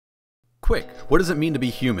quick, what does it mean to be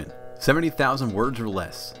human? 70,000 words or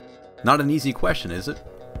less. Not an easy question, is it?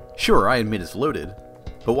 Sure, I admit it's loaded,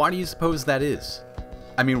 but why do you suppose that is?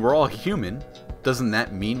 I mean, we're all human. Doesn't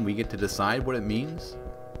that mean we get to decide what it means?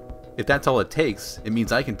 If that's all it takes, it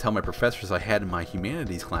means I can tell my professors I had in my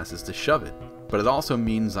humanities classes to shove it, but it also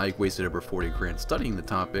means I wasted over 40 grand studying the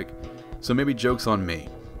topic, so maybe joke's on me.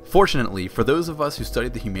 Fortunately, for those of us who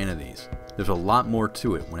studied the humanities, there's a lot more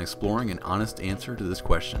to it when exploring an honest answer to this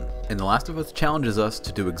question, and The Last of Us challenges us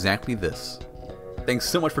to do exactly this. Thanks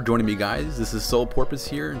so much for joining me, guys. This is SolePorpoise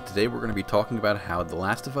here, and today we're going to be talking about how The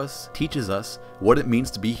Last of Us teaches us what it means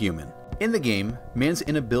to be human. In the game, man's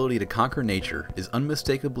inability to conquer nature is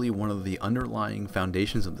unmistakably one of the underlying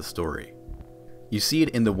foundations of the story. You see it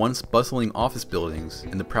in the once bustling office buildings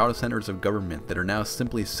and the proud centers of government that are now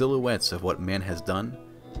simply silhouettes of what man has done,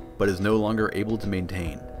 but is no longer able to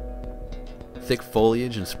maintain. Thick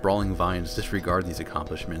foliage and sprawling vines disregard these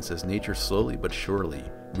accomplishments as nature slowly but surely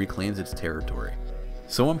reclaims its territory.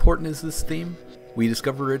 So important is this theme, we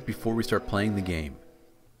discover it before we start playing the game.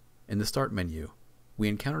 In the start menu, we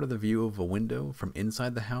encounter the view of a window from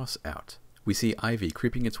inside the house out. We see ivy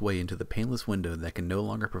creeping its way into the paneless window that can no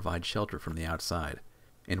longer provide shelter from the outside,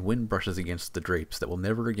 and wind brushes against the drapes that will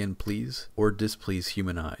never again please or displease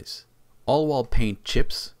human eyes. All while paint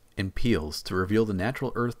chips and peels to reveal the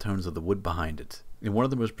natural earth tones of the wood behind it. In one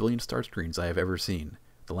of the most brilliant start screens I have ever seen,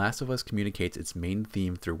 The Last of Us communicates its main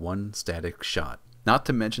theme through one static shot. Not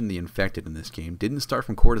to mention the infected in this game didn't start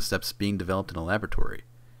from cordyceps being developed in a laboratory.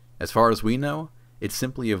 As far as we know, it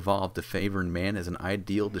simply evolved to favor man as an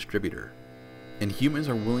ideal distributor. And humans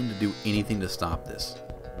are willing to do anything to stop this,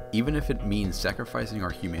 even if it means sacrificing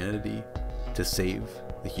our humanity to save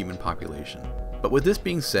the human population. But with this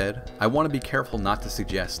being said, I want to be careful not to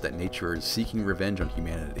suggest that nature is seeking revenge on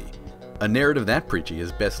humanity. A narrative that preachy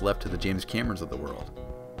is best left to the James Camerons of the world.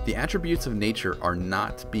 The attributes of nature are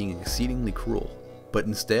not being exceedingly cruel, but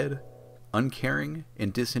instead uncaring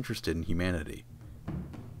and disinterested in humanity.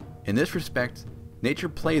 In this respect, nature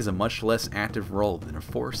plays a much less active role than a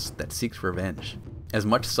force that seeks revenge. As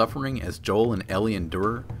much suffering as Joel and Ellie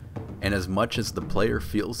endure, and as much as the player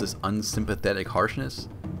feels this unsympathetic harshness,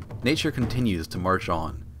 nature continues to march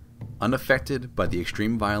on, unaffected by the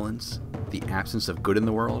extreme violence, the absence of good in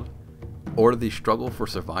the world, or the struggle for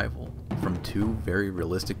survival from two very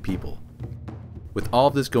realistic people. With all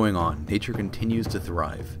of this going on, nature continues to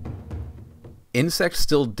thrive. Insects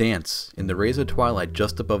still dance in the rays of twilight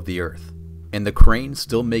just above the earth, and the cranes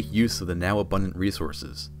still make use of the now abundant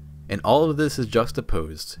resources. And all of this is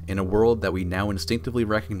juxtaposed in a world that we now instinctively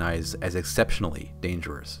recognize as exceptionally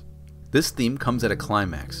dangerous. This theme comes at a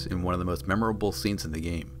climax in one of the most memorable scenes in the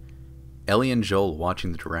game, Ellie and Joel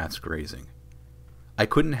watching the giraffes grazing. I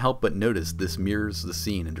couldn't help but notice this mirrors the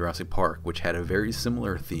scene in Jurassic Park, which had a very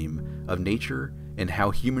similar theme of nature and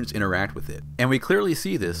how humans interact with it. And we clearly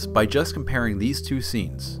see this by just comparing these two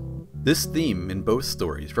scenes. This theme in both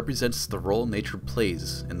stories represents the role nature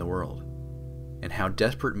plays in the world, and how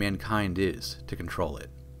desperate mankind is to control it.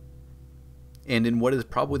 And in what is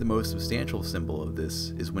probably the most substantial symbol of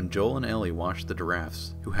this is when Joel and Ellie watch the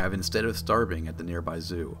giraffes, who have, instead of starving at the nearby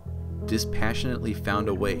zoo, dispassionately found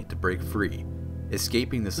a way to break free,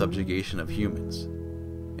 escaping the subjugation of humans,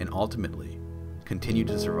 and ultimately continue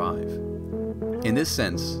to survive. In this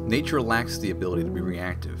sense, nature lacks the ability to be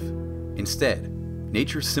reactive. Instead,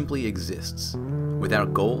 nature simply exists,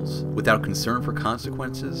 without goals, without concern for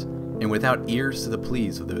consequences, and without ears to the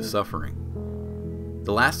pleas of those suffering.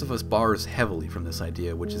 The Last of Us borrows heavily from this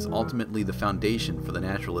idea, which is ultimately the foundation for the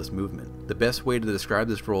naturalist movement. The best way to describe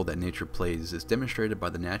this role that nature plays is demonstrated by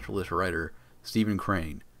the naturalist writer Stephen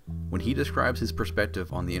Crane, when he describes his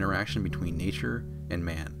perspective on the interaction between nature and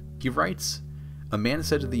man. He writes, "A man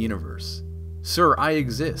said to the universe, 'Sir, I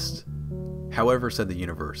exist.' However, said the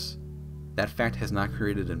universe, 'that fact has not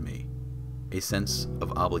created in me a sense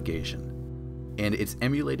of obligation.'" And it's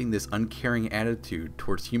emulating this uncaring attitude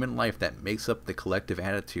towards human life that makes up the collective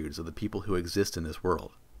attitudes of the people who exist in this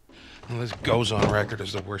world. Well, this goes on record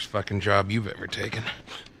as the worst fucking job you've ever taken.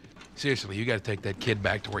 Seriously, you gotta take that kid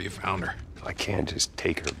back to where you found her. I can't just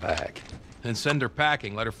take her back. Then send her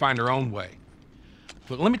packing, let her find her own way.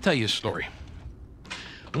 But let me tell you a story.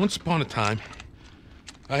 Once upon a time,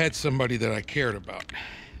 I had somebody that I cared about.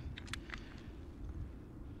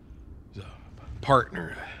 A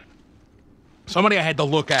partner. Somebody I had to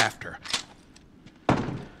look after.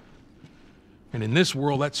 And in this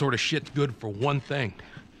world, that sort of shit's good for one thing.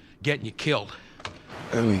 Getting you killed.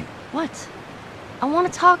 Ellie. What? I want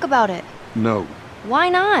to talk about it. No. Why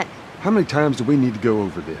not? How many times do we need to go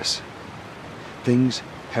over this? Things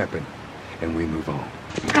happen, and we move on.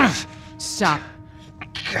 Stop.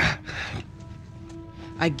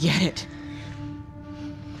 I get it.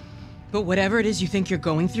 But whatever it is you think you're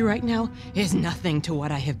going through right now is nothing to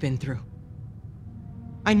what I have been through.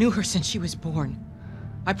 I knew her since she was born.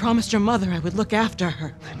 I promised her mother I would look after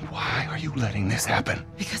her. Then why are you letting this happen?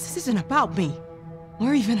 Because this isn't about me,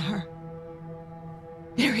 or even her.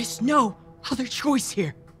 There is no other choice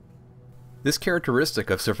here. This characteristic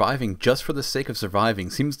of surviving just for the sake of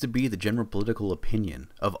surviving seems to be the general political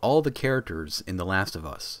opinion of all the characters in The Last of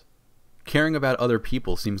Us. Caring about other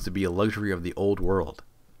people seems to be a luxury of the old world.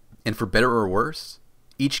 And for better or worse,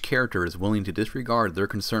 each character is willing to disregard their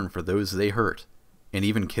concern for those they hurt, and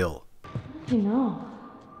even kill. You know.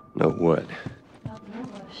 Know what? About the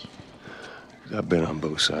ambush. I've been on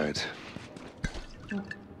both sides. So, you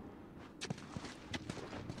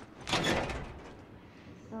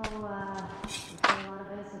see a lot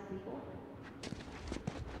of innocent people?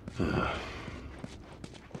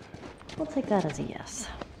 We'll take that as a yes.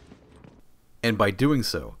 And by doing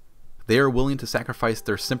so, they are willing to sacrifice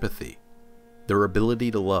their sympathy, their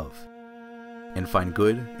ability to love, and find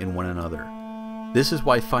good in one another. This is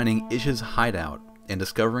why finding Ish's hideout and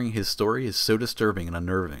discovering his story is so disturbing and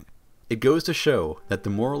unnerving. It goes to show that the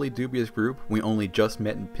morally dubious group we only just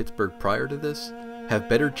met in Pittsburgh prior to this have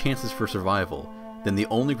better chances for survival than the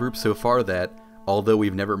only group so far that, although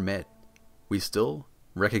we've never met, we still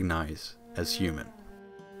recognize as human.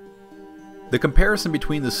 The comparison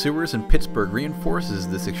between the sewers and Pittsburgh reinforces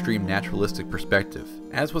this extreme naturalistic perspective.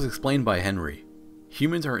 As was explained by Henry,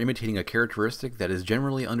 humans are imitating a characteristic that is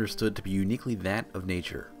generally understood to be uniquely that of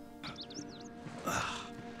nature.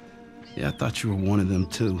 Yeah, I thought you were one of them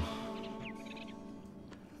too.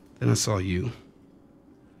 Then I saw you.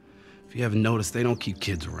 If you haven't noticed, they don't keep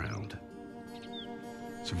kids around.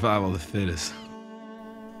 Survival of the fittest.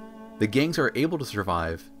 The gangs are able to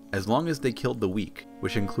survive as long as they killed the weak,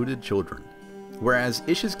 which included children. Whereas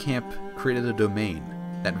Ish's camp created a domain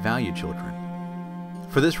that valued children.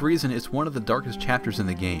 For this reason, it's one of the darkest chapters in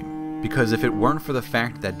the game, because if it weren't for the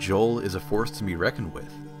fact that Joel is a force to be reckoned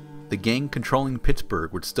with, the gang controlling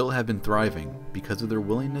Pittsburgh would still have been thriving because of their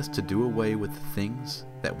willingness to do away with the things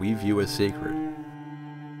that we view as sacred.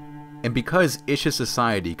 And because Ish's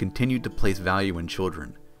society continued to place value in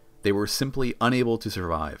children, they were simply unable to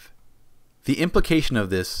survive. The implication of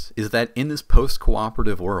this is that in this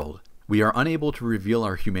post-cooperative world, we are unable to reveal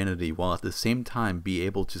our humanity while at the same time be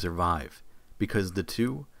able to survive, because the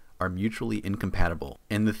two are mutually incompatible.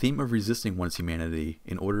 And the theme of resisting one's humanity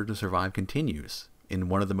in order to survive continues in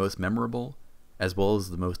one of the most memorable, as well as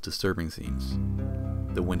the most disturbing scenes,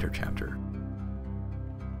 the winter chapter,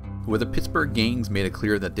 where the Pittsburgh gangs made it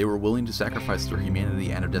clear that they were willing to sacrifice their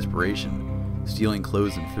humanity out of desperation, stealing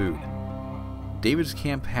clothes and food. David's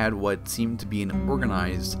camp had what seemed to be an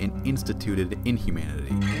organized and instituted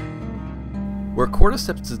inhumanity, where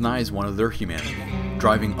Cordyceps denies one of their humanity,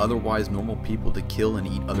 driving otherwise normal people to kill and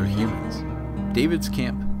eat other humans. David's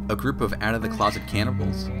camp, a group of out-of-the-closet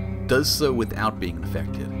cannibals, does so without being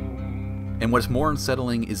infected. And what's more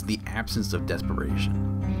unsettling is the absence of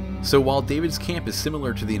desperation. So while David's camp is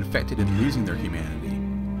similar to the infected in losing their humanity,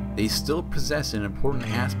 they still possess an important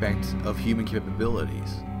aspect of human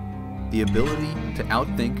capabilities: the ability to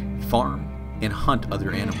outthink, farm, and hunt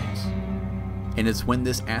other animals. And it's when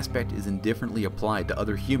this aspect is indifferently applied to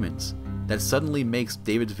other humans that suddenly makes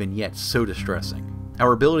David's vignette so distressing.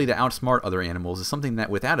 Our ability to outsmart other animals is something that,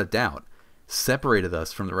 without a doubt, separated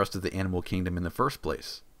us from the rest of the animal kingdom in the first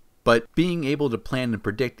place. But being able to plan and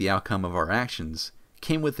predict the outcome of our actions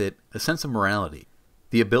came with it a sense of morality,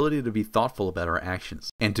 the ability to be thoughtful about our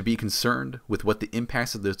actions, and to be concerned with what the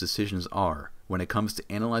impacts of those decisions are when it comes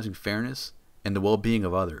to analyzing fairness and the well-being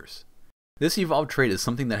of others. This evolved trait is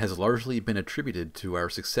something that has largely been attributed to our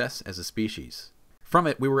success as a species. From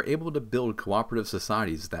it, we were able to build cooperative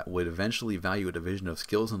societies that would eventually value a division of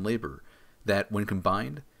skills and labor that, when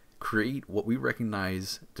combined, create what we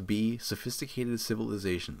recognize to be sophisticated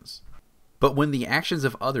civilizations. But when the actions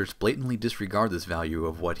of others blatantly disregard this value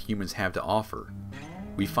of what humans have to offer,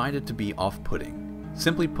 we find it to be off-putting.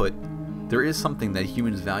 Simply put, there is something that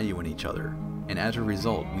humans value in each other, and as a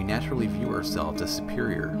result, we naturally view ourselves as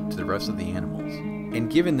superior to the rest of the animals.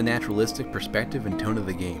 And given the naturalistic perspective and tone of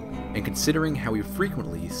the game, and considering how we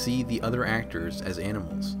frequently see the other actors as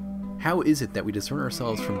animals, how is it that we discern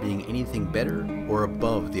ourselves from being anything better or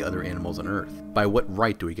above the other animals on Earth? By what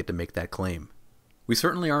right do we get to make that claim? We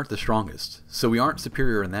certainly aren't the strongest, so we aren't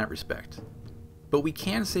superior in that respect. But we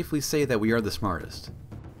can safely say that we are the smartest.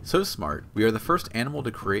 So smart, we are the first animal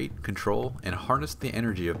to create, control, and harness the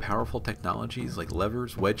energy of powerful technologies like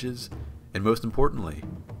levers, wedges, and most importantly,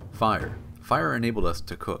 fire. Fire enabled us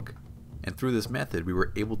to cook. and through this method we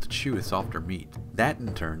were able to chew a softer meat. That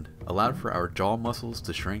in turn allowed for our jaw muscles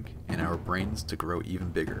to shrink and our brains to grow even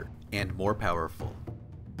bigger and more powerful.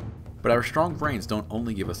 But our strong brains don't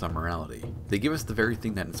only give us our morality, they give us the very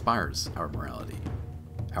thing that inspires our morality.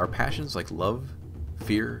 Our passions like love,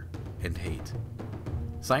 fear, and hate.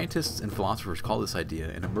 Scientists and philosophers call this idea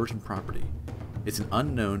an emergent property. It's an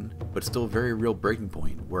unknown but still very real breaking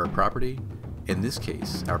point where a property, in this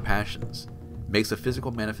case our passions, makes a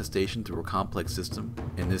physical manifestation through a complex system,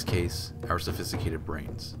 in this case our sophisticated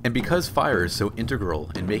brains. And because fire is so integral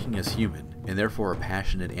in making us human, and therefore a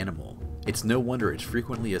passionate animal, it's no wonder it's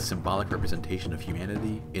frequently a symbolic representation of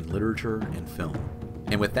humanity in literature and film.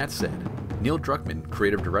 And with that said, Neil Druckmann,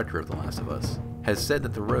 creative director of The Last of Us, has said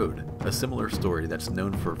that The Road, a similar story that's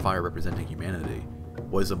known for fire representing humanity,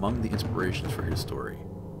 was among the inspirations for his story.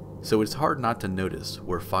 So it's hard not to notice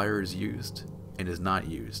where fire is used and is not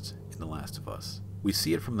used in The Last of Us. We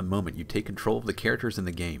see it from the moment you take control of the characters in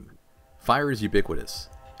the game. Fire is ubiquitous,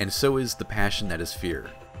 and so is the passion that is fear.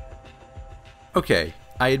 Okay,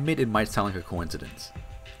 I admit it might sound like a coincidence.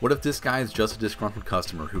 What if this guy is just a disgruntled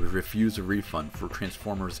customer who has refused a refund for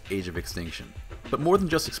Transformers Age of Extinction? But more than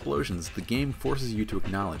just explosions, the game forces you to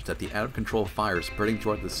acknowledge that the out-of-control fires spreading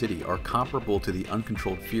throughout the city are comparable to the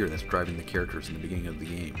uncontrolled fear that's driving the characters in the beginning of the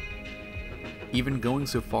game, even going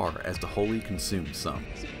so far as to wholly consume some.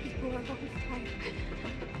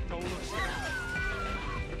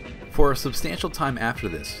 For a substantial time after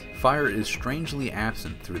this, fire is strangely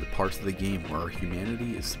absent through the parts of the game where our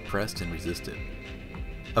humanity is suppressed and resisted.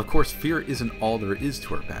 Of course, fear isn't all there is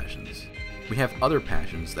to our passions. We have other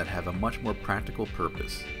passions that have a much more practical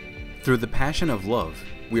purpose. Through the passion of love,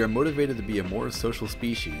 we are motivated to be a more social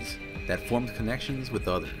species that forms connections with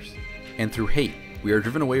others. And through hate, we are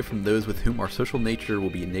driven away from those with whom our social nature will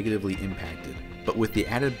be negatively impacted, but with the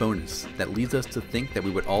added bonus that leads us to think that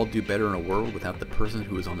we would all do better in a world without the person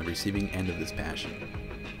who is on the receiving end of this passion.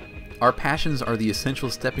 Our passions are the essential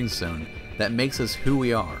stepping stone that makes us who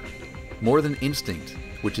we are, more than instinct,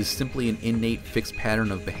 which is simply an innate fixed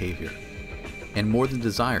pattern of behavior, and more than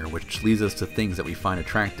desire, which leads us to things that we find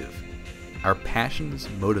attractive. Our passions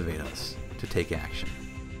motivate us to take action.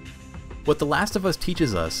 What The Last of Us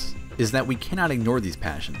teaches us is that we cannot ignore these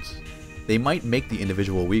passions. They might make the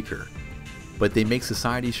individual weaker, but they make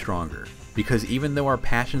society stronger, because even though our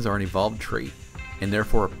passions are an evolved trait, and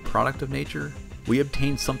therefore a product of nature, we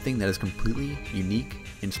obtain something that is completely unique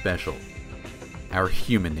and special: our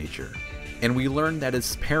human nature. And we learn that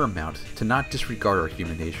it's paramount to not disregard our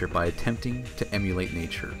human nature by attempting to emulate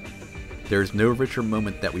nature. There is no richer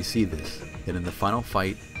moment that we see this than in the final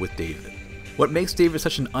fight with David. What makes David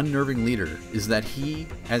such an unnerving leader is that he,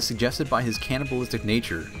 as suggested by his cannibalistic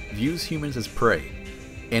nature, views humans as prey.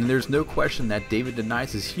 And there's no question that David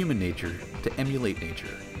denies his human nature to emulate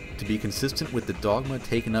nature, to be consistent with the dogma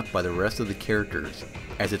taken up by the rest of the characters,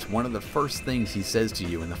 as it's one of the first things he says to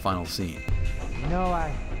you in the final scene. You know,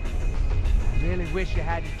 I really wish you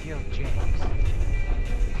hadn't killed James.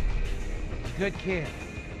 He's a good kid.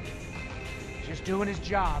 Just doing his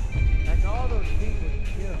job. Like all those people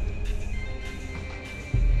he killed.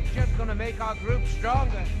 He's just gonna make our group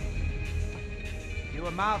stronger. You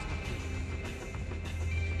a mouse to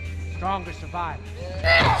keep. Stronger survivors.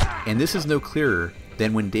 And this is no clearer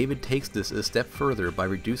than when David takes this a step further by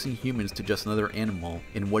reducing humans to just another animal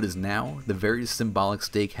in what is now the very symbolic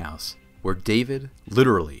steakhouse, where David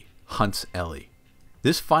literally hunts Ellie.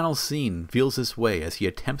 This final scene feels this way as he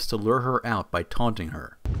attempts to lure her out by taunting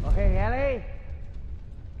her. Oh, hey, Ellie.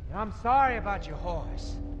 I'm sorry about your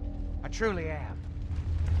horse. I truly am.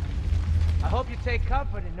 I hope you take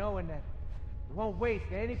comfort in knowing that you won't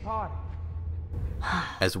waste any part of it.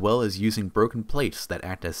 As well as using broken plates that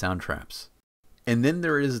act as sound traps. And then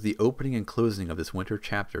there is the opening and closing of this winter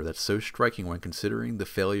chapter that's so striking when considering the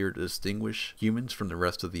failure to distinguish humans from the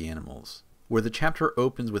rest of the animals, where the chapter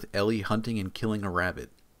opens with Ellie hunting and killing a rabbit,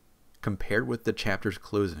 compared with the chapter's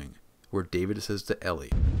closing, where David says to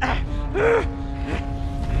Ellie,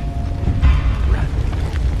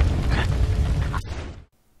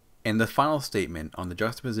 and the final statement on the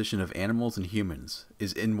juxtaposition of animals and humans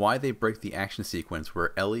is in why they break the action sequence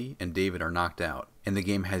where Ellie and David are knocked out, and the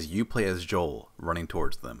game has you play as Joel running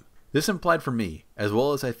towards them. This implied for me, as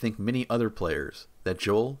well as I think many other players, that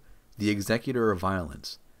Joel, the executor of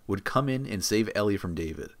violence, would come in and save Ellie from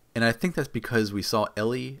David. And I think that's because we saw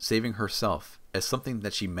Ellie saving herself as something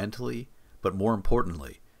that she mentally, but more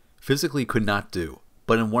importantly, physically could not do.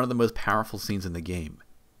 But in one of the most powerful scenes in the game,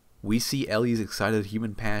 we see Ellie's excited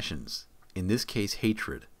human passions, in this case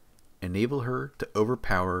hatred, enable her to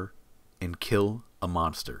overpower and kill a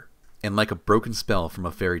monster. And like a broken spell from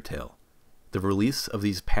a fairy tale, The release of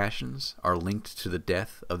these passions are linked to the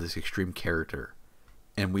death of this extreme character,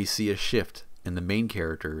 and we see a shift in the main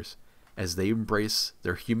characters as they embrace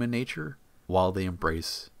their human nature while they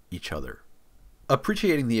embrace each other.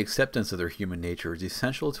 Appreciating the acceptance of their human nature is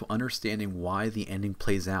essential to understanding why the ending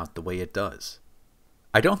plays out the way it does.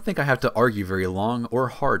 I don't think I have to argue very long or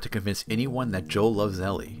hard to convince anyone that Joel loves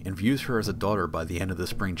Ellie and views her as a daughter by the end of the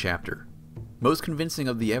spring chapter. Most convincing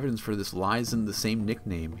of the evidence for this lies in the same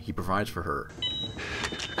nickname he provides for her,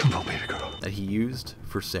 Come on, baby girl. that he used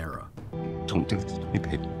for Sarah. Don't do this to me,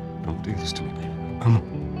 baby. Don't do this to me, baby. Come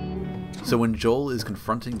on. So when Joel is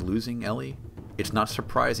confronting losing Ellie, it's not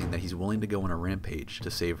surprising that he's willing to go on a rampage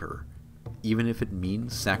to save her, even if it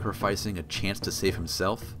means sacrificing a chance to save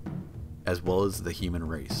himself, as well as the human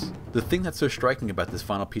race. The thing that's so striking about this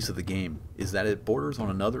final piece of the game is that it borders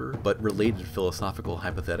on another but related philosophical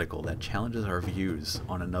hypothetical that challenges our views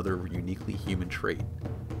on another uniquely human trait: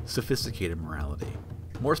 sophisticated morality.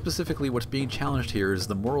 More specifically, what's being challenged here is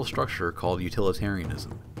the moral structure called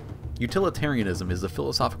utilitarianism. Utilitarianism is the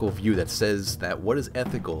philosophical view that says that what is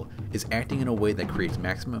ethical is acting in a way that creates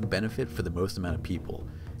maximum benefit for the most amount of people,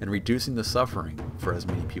 and reducing the suffering for as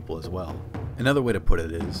many people as well. Another way to put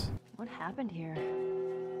it is, What happened here?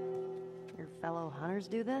 Your fellow hunters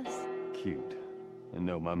do this? Cute. And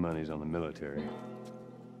no, my money's on the military.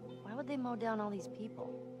 Why would they mow down all these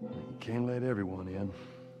people? You can't let everyone in.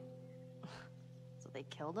 So they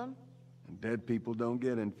killed them? And dead people don't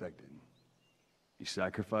get infected. You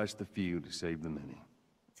sacrifice the few to save the many.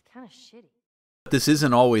 It's kind of shitty. but this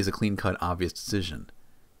isn't always a clean-cut, obvious decision.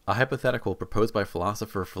 A hypothetical proposed by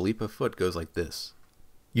philosopher Philippa Foot goes like this.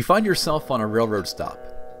 You find yourself on a railroad stop.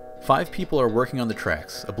 5 people are working on the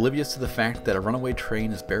tracks, oblivious to the fact that a runaway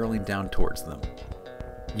train is barreling down towards them.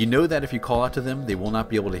 You know that if you call out to them, they will not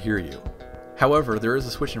be able to hear you. However, there is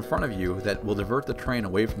a switch in front of you that will divert the train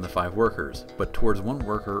away from the 5 workers, but towards one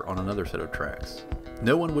worker on another set of tracks.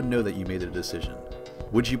 No one would know that you made a decision.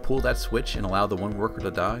 Would you pull that switch and allow the 1 worker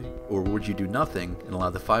to die, or would you do nothing and allow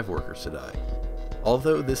the 5 workers to die?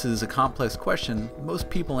 Although this is a complex question, most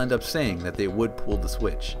people end up saying that they would pull the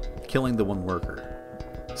switch, killing the 1 worker.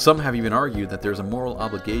 Some have even argued that there's a moral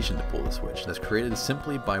obligation to pull the switch that's created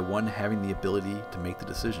simply by one having the ability to make the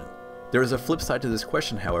decision. There is a flip side to this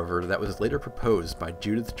question, however, that was later proposed by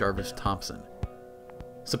Judith Jarvis Thompson.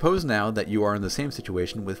 Suppose now that you are in the same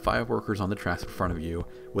situation with 5 workers on the tracks in front of you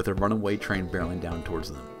with a runaway train barreling down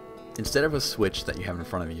towards them. Instead of a switch that you have in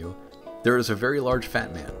front of you, there is a very large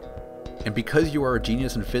fat man. And because you are a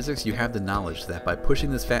genius in physics, you have the knowledge that by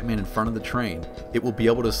pushing this fat man in front of the train, it will be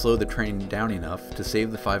able to slow the train down enough to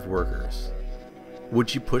save the 5 workers.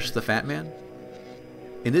 Would you push the fat man?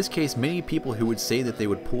 In this case, many people who would say that they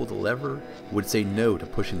would pull the lever would say no to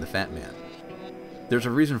pushing the fat man. There's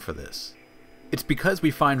a reason for this. It's because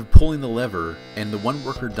we find pulling the lever and the 1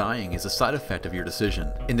 worker dying is a side effect of your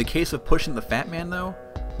decision. In the case of pushing the fat man though,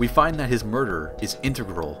 we find that his murder is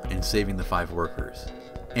integral in saving the 5 workers.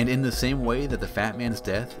 And in the same way that the fat man's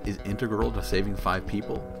death is integral to saving 5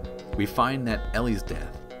 people, we find that Ellie's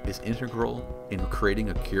death is integral in creating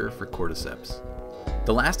a cure for cordyceps.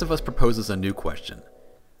 The Last of Us proposes a new question.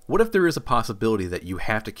 What if there is a possibility that you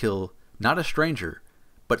have to kill not a stranger,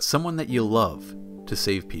 but someone that you love to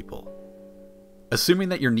save people? Assuming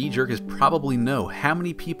that your knee-jerk is probably no, how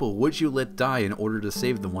many people would you let die in order to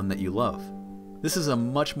save the one that you love? This is a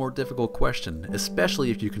much more difficult question, especially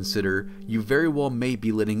if you consider you very well may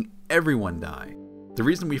be letting everyone die. The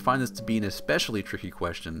reason we find this to be an especially tricky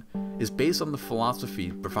question is based on the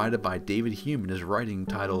philosophy provided by David Hume in his writing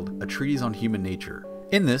titled A Treatise on Human Nature.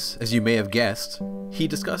 In this, as you may have guessed, he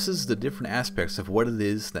discusses the different aspects of what it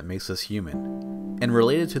is that makes us human. And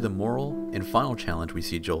related to the moral and final challenge we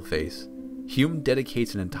see Joel face, Hume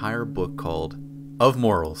dedicates an entire book called Of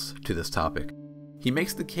Morals to this topic. He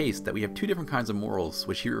makes the case that we have 2 different kinds of morals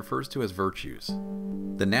which he refers to as virtues.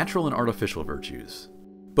 The natural and artificial virtues,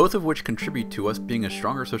 both of which contribute to us being a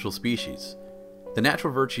stronger social species. The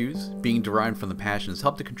natural virtues, being derived from the passions,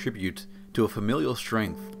 help to contribute to a familial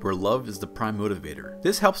strength where love is the prime motivator.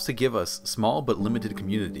 This helps to give us small but limited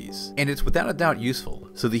communities, and it's without a doubt useful,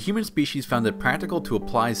 so the human species found it practical to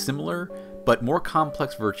apply similar but more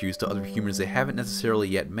complex virtues to other humans they haven't necessarily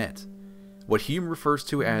yet met, what Hume refers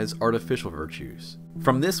to as artificial virtues.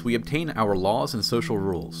 From this we obtain our laws and social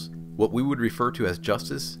rules, what we would refer to as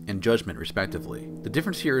justice and judgment respectively. The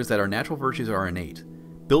difference here is that our natural virtues are innate,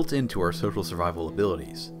 built into our social survival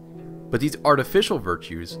abilities. But these artificial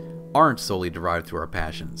virtues aren't solely derived through our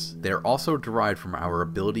passions, they are also derived from our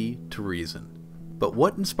ability to reason. But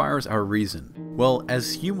what inspires our reason? Well,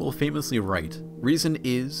 as Hume will famously write, reason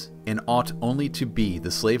is and ought only to be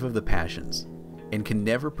the slave of the passions. and can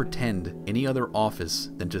never pretend any other office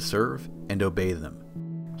than to serve and obey them.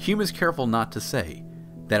 Hume is careful not to say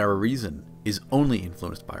that our reason is only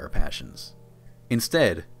influenced by our passions.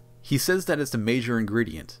 Instead, he says that it's a major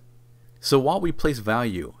ingredient. So while we place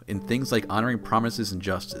value in things like honoring promises and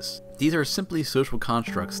justice, these are simply social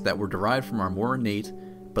constructs that were derived from our more innate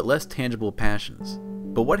but less tangible passions.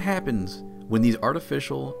 But what happens when these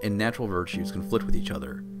artificial and natural virtues conflict with each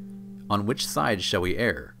other? On which side shall we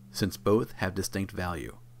err, since both have distinct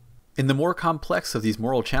value? In the more complex of these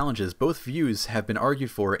moral challenges, both views have been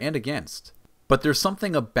argued for and against. But there's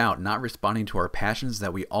something about not responding to our passions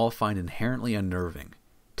that we all find inherently unnerving.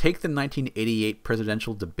 Take the 1988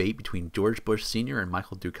 presidential debate between George Bush Sr. and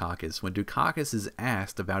Michael Dukakis, when Dukakis is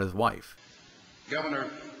asked about his wife. Governor,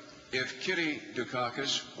 if Kitty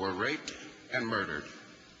Dukakis were raped and murdered,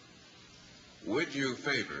 would you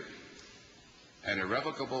favor an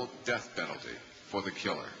irrevocable death penalty for the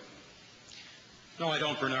killer? No, I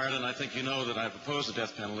don't, Bernard, and I think you know that I've opposed the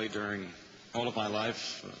death penalty during all of my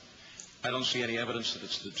life. I don't see any evidence that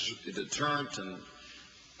it's a deterrent, and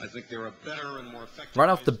I think there are better and more effective... Right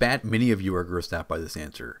off the bat, many of you are grossed out by this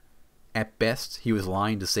answer. At best, he was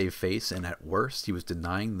lying to save face, and at worst, he was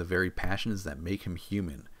denying the very passions that make him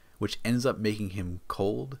human, which ends up making him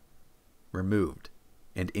cold, removed,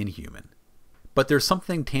 and inhuman. But there's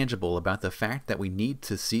something tangible about the fact that we need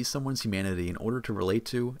to see someone's humanity in order to relate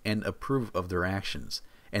to and approve of their actions,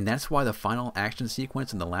 and that's why the final action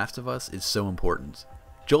sequence in The Last of Us is so important.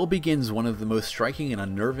 Joel begins one of the most striking and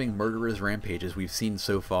unnerving murderous rampages we've seen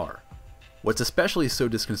so far. What's especially so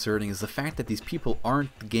disconcerting is the fact that these people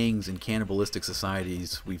aren't the gangs and cannibalistic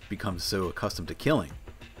societies we've become so accustomed to killing.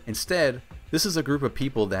 Instead, this is a group of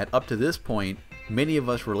people that, up to this point, many of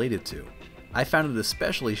us related to. I found it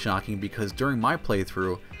especially shocking because during my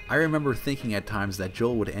playthrough, I remember thinking at times that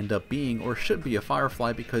Joel would end up being or should be a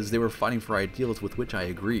Firefly because they were fighting for ideals with which I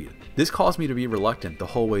agreed. This caused me to be reluctant the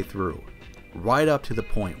whole way through, right up to the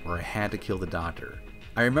point where I had to kill the doctor.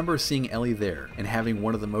 I remember seeing Ellie there and having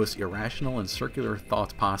one of the most irrational and circular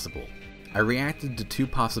thoughts possible. I reacted to two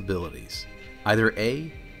possibilities. Either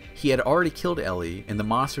A, he had already killed Ellie and the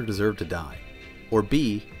monster deserved to die, or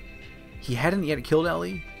B, he hadn't yet killed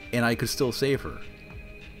Ellie and I could still save her.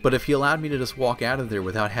 But if he allowed me to just walk out of there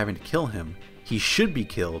without having to kill him, he should be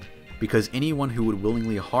killed because anyone who would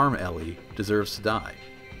willingly harm Ellie deserves to die.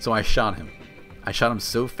 So I shot him. I shot him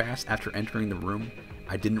so fast after entering the room,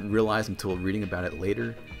 I didn't realize until reading about it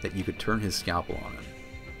later that you could turn his scalpel on him.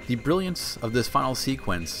 The brilliance of this final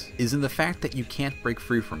sequence is in the fact that you can't break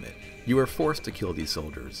free from it. You are forced to kill these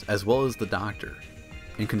soldiers, as well as the doctor.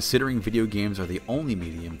 And considering video games are the only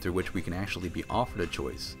medium through which we can actually be offered a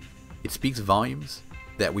choice, it speaks volumes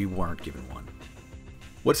that we weren't given one.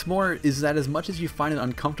 What's more is that as much as you find it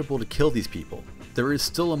uncomfortable to kill these people, there is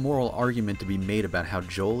still a moral argument to be made about how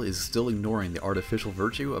Joel is still ignoring the artificial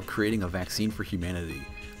virtue of creating a vaccine for humanity,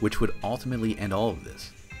 which would ultimately end all of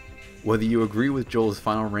this. Whether you agree with Joel's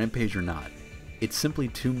final rampage or not, it's simply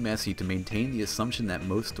too messy to maintain the assumption that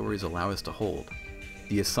most stories allow us to hold,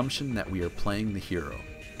 the assumption that we are playing the hero.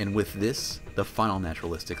 And with this, the final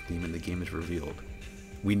naturalistic theme in the game is revealed.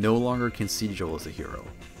 We no longer can see Joel as a hero.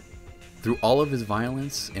 Through all of his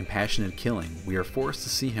violence and passionate killing, we are forced to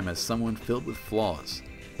see him as someone filled with flaws,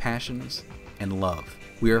 passions, and love.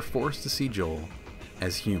 We are forced to see Joel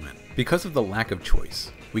as human. Because of the lack of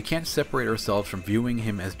choice, we can't separate ourselves from viewing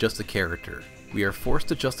him as just a character. We are forced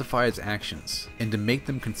to justify his actions, and to make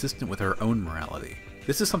them consistent with our own morality.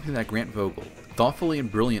 This is something that Grant Voegtle thoughtfully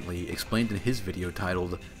and brilliantly explained in his video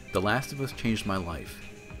titled, The Last of Us Changed My Life,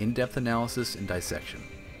 In-Depth Analysis and Dissection.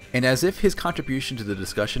 And as if his contribution to the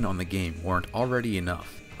discussion on the game weren't already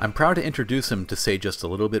enough, I'm proud to introduce him to say just a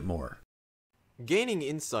little bit more. Gaining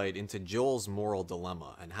insight into Joel's moral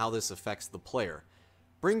dilemma and how this affects the player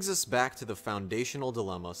brings us back to the foundational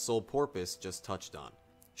dilemma SolePorpoise just touched on.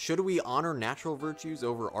 Should we honor natural virtues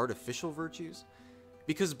over artificial virtues?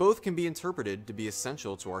 Because both can be interpreted to be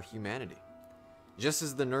essential to our humanity. Just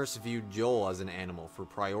as the nurse viewed Joel as an animal for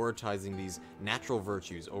prioritizing these natural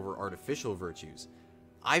virtues over artificial virtues,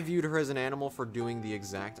 I viewed her as an animal for doing the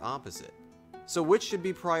exact opposite. So which should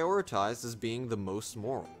be prioritized as being the most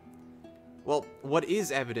moral? Well, what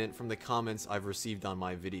is evident from the comments I've received on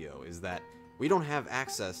my video is that we don't have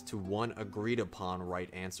access to one agreed upon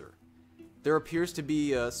right answer. There appears to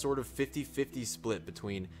be a sort of 50-50 split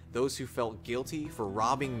between those who felt guilty for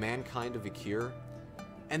robbing mankind of a cure,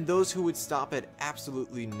 and those who would stop at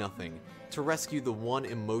absolutely nothing to rescue the one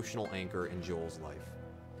emotional anchor in Joel's life.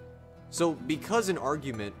 So, because an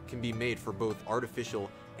argument can be made for both artificial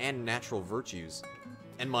and natural virtues,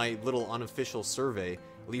 and my little unofficial survey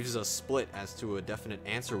leaves us split as to a definite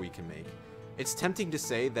answer we can make, It's tempting to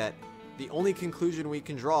say that the only conclusion we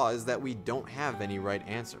can draw is that we don't have any right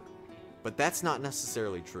answer. But that's not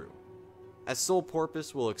necessarily true. As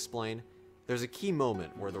SolePorpoise will explain, there's a key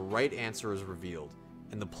moment where the right answer is revealed,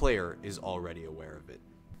 and the player is already aware of it.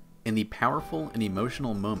 In the powerful and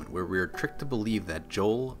emotional moment where we are tricked to believe that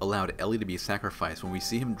Joel allowed Ellie to be sacrificed when we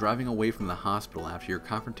see him driving away from the hospital after your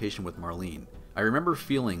confrontation with Marlene, I remember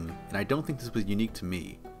feeling, and I don't think this was unique to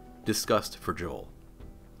me, disgust for Joel.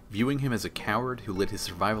 Viewing him as a coward who let his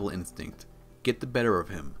survival instinct get the better of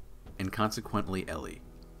him, and consequently Ellie.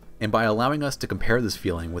 And by allowing us to compare this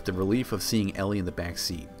feeling with the relief of seeing Ellie in the back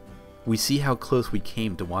seat, we see how close we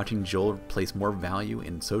came to watching Joel place more value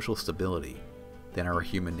in social stability than our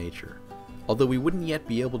human nature. Although we wouldn't yet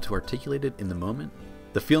be able to articulate it in the moment,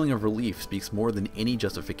 the feeling of relief speaks more than any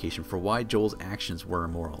justification for why Joel's actions were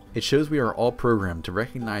immoral. It shows we are all programmed to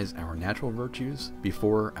recognize our natural virtues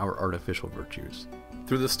before our artificial virtues.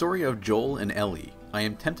 Through the story of Joel and Ellie, I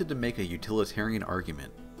am tempted to make a utilitarian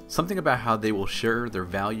argument, something about how they will share their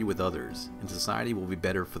value with others and society will be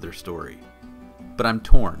better for their story. But I'm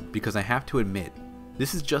torn because I have to admit,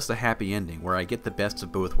 this is just a happy ending where I get the best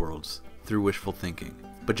of both worlds through wishful thinking.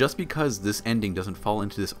 But just because this ending doesn't fall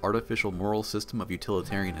into this artificial moral system of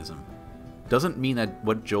utilitarianism, doesn't mean that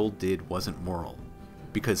what Joel did wasn't moral.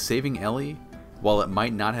 Because saving Ellie, while it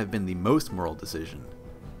might not have been the most moral decision,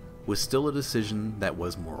 was still a decision that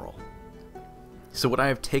was moral. So what I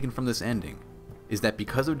have taken from this ending is that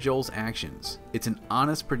because of Joel's actions, it's an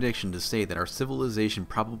honest prediction to say that our civilization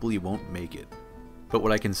probably won't make it. But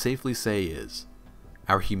what I can safely say is,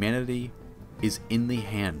 our humanity is in the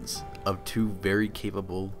hands of two very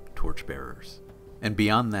capable torchbearers. And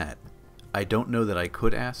beyond that, I don't know that I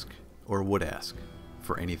could ask or would ask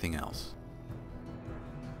for anything else.